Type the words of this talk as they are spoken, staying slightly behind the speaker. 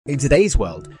In today's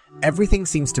world, everything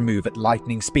seems to move at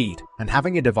lightning speed, and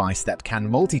having a device that can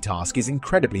multitask is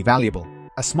incredibly valuable.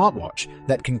 A smartwatch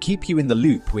that can keep you in the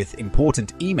loop with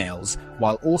important emails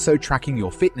while also tracking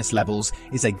your fitness levels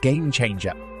is a game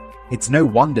changer. It's no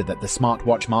wonder that the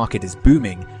smartwatch market is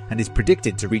booming and is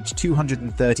predicted to reach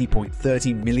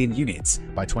 230.30 million units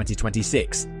by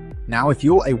 2026. Now, if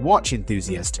you're a watch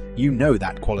enthusiast, you know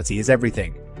that quality is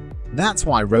everything. That's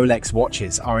why Rolex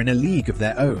watches are in a league of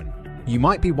their own. You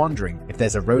might be wondering if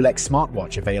there's a Rolex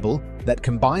smartwatch available that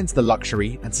combines the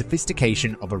luxury and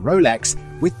sophistication of a Rolex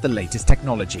with the latest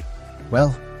technology.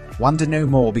 Well, wonder no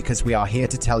more, because we are here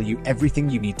to tell you everything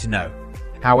you need to know.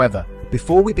 However,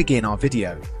 before we begin our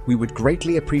video, we would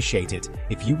greatly appreciate it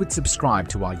if you would subscribe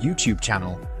to our YouTube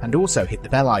channel and also hit the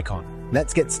bell icon.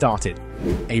 Let's get started.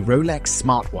 A Rolex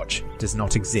smartwatch does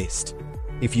not exist.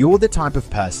 If you're the type of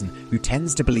person who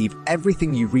tends to believe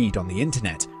everything you read on the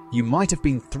internet, you might have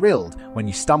been thrilled when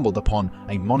you stumbled upon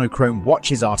a Monochrome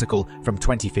Watches article from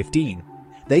 2015.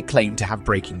 They claim to have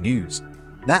breaking news.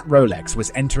 That Rolex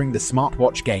was entering the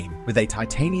smartwatch game with a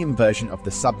titanium version of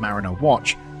the Submariner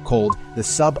watch called the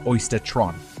Sub-Oyster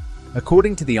Tron.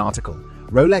 According to the article,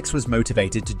 Rolex was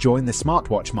motivated to join the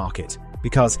smartwatch market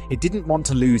because it didn't want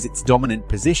to lose its dominant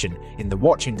position in the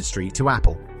watch industry to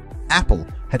Apple. Apple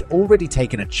had already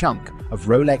taken a chunk of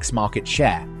Rolex market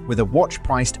share with a watch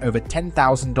priced over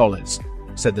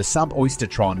 $10,000, so the Sub-Oyster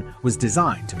Tron was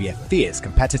designed to be a fierce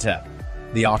competitor.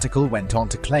 The article went on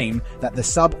to claim that the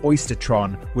Sub-Oyster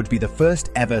Tron would be the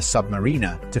first ever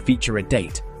Submariner to feature a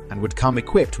date and would come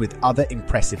equipped with other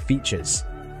impressive features.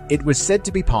 It was said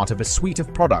to be part of a suite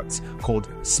of products called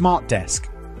Smart Desk,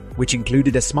 which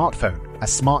included a smartphone, a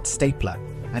smart stapler,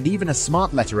 and even a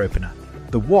smart letter opener.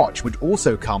 The watch would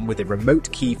also come with a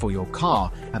remote key for your car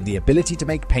and the ability to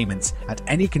make payments at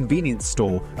any convenience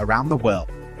store around the world.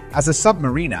 As a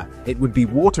Submariner, it would be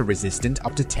water resistant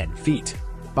up to 10 feet.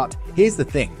 But here's the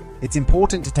thing, it's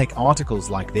important to take articles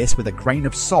like this with a grain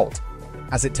of salt.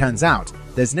 As it turns out,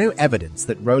 there's no evidence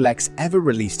that Rolex ever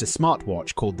released a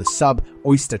smartwatch called the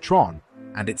Sub-Oyster Tron,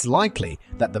 and it's likely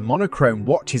that the Monochrome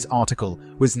Watches article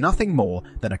was nothing more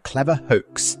than a clever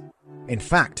hoax. In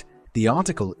fact, the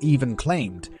article even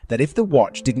claimed that if the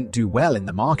watch didn't do well in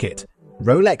the market,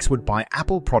 Rolex would buy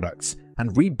Apple products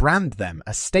and rebrand them,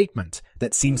 a statement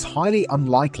that seems highly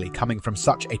unlikely coming from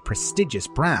such a prestigious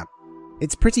brand.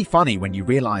 It's pretty funny when you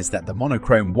realize that the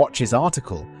Monochrome Watches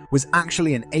article was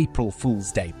actually an April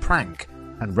Fool's Day prank,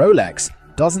 and Rolex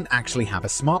doesn't actually have a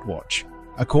smartwatch.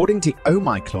 According to Oh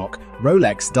My Clock,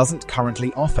 Rolex doesn't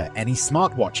currently offer any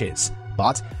smartwatches,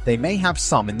 but they may have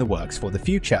some in the works for the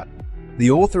future. The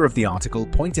author of the article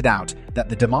pointed out that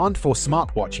the demand for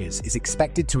smartwatches is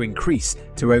expected to increase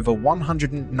to over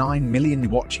 109 million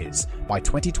watches by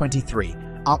 2023,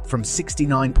 up from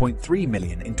 69.3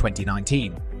 million in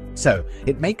 2019. So,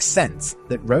 it makes sense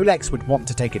that Rolex would want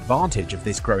to take advantage of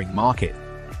this growing market.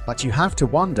 But you have to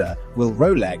wonder, will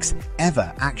Rolex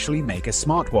ever actually make a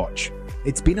smartwatch?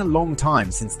 It's been a long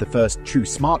time since the first true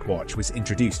smartwatch was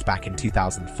introduced back in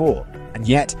 2004, and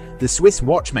yet the Swiss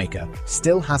watchmaker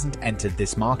still hasn't entered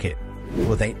this market.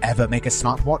 Will they ever make a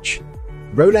smartwatch?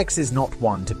 Rolex is not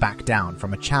one to back down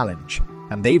from a challenge,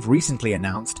 and they've recently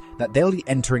announced that they'll be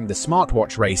entering the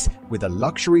smartwatch race with a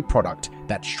luxury product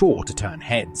that's sure to turn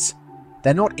heads.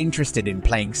 They're not interested in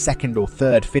playing second or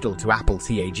third fiddle to Apple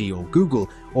TAG or Google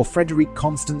or Frederic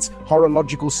Constant's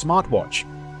horological smartwatch.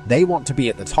 They want to be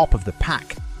at the top of the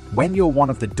pack. When you're one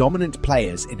of the dominant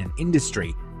players in an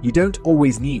industry, you don't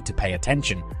always need to pay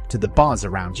attention to the buzz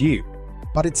around you.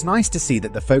 But it's nice to see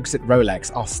that the folks at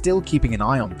Rolex are still keeping an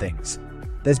eye on things.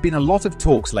 There's been a lot of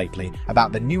talks lately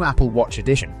about the new Apple Watch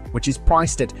edition, which is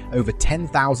priced at over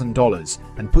 $10,000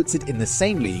 and puts it in the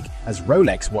same league as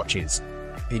Rolex watches.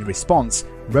 In response,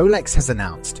 Rolex has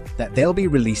announced that they'll be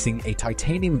releasing a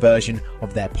titanium version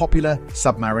of their popular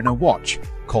Submariner watch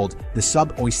called the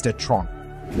Sub-Oyster Tron,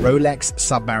 Rolex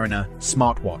Submariner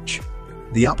Smartwatch.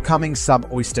 The upcoming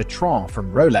Sub-Oyster Tron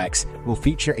from Rolex will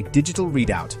feature a digital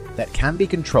readout that can be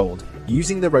controlled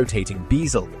using the rotating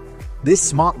bezel.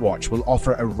 This smartwatch will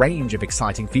offer a range of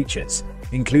exciting features,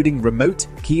 including remote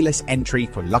keyless entry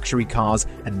for luxury cars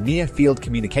and near-field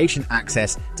communication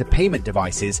access to payment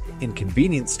devices in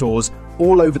convenience stores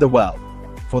all over the world.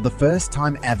 For the first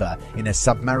time ever in a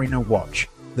Submariner watch,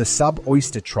 the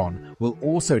Sub-Oyster Tron will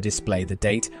also display the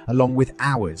date along with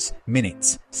hours,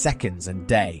 minutes, seconds, and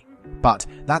day. But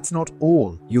that's not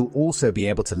all. You'll also be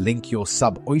able to link your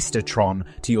Sub-Oyster Tron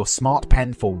to your smart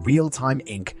pen for real-time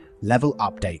ink level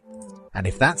update. And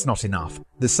if that's not enough,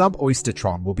 the Sub-Oyster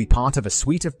Tron will be part of a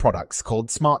suite of products called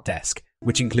Smart Desk,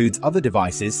 which includes other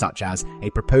devices such as a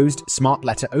proposed smart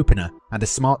letter opener and a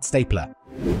smart stapler.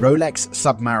 ROLEX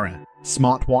Submariner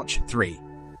Smartwatch 3.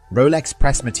 Rolex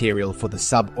press material for the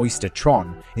Sub Oyster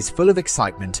Tron is full of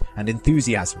excitement and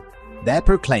enthusiasm. They're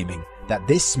proclaiming that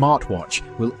this smartwatch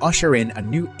will usher in a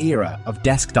new era of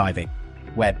desk diving,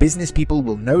 where business people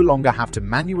will no longer have to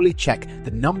manually check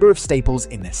the number of staples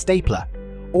in their stapler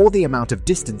or the amount of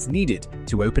distance needed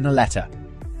to open a letter.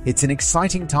 It's an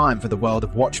exciting time for the world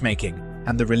of watchmaking,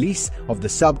 and the release of the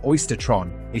Sub Oyster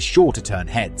Tron is sure to turn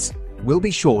heads. We'll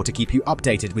be sure to keep you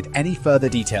updated with any further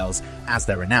details as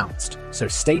they're announced, so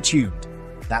stay tuned.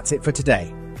 That's it for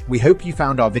today. We hope you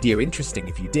found our video interesting.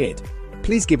 If you did,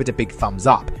 please give it a big thumbs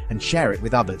up and share it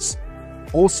with others.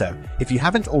 Also, if you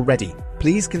haven't already,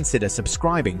 please consider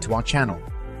subscribing to our channel.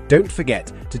 Don't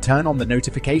forget to turn on the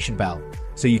notification bell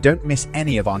so you don't miss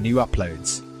any of our new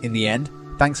uploads. In the end,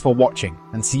 thanks for watching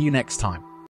and see you next time.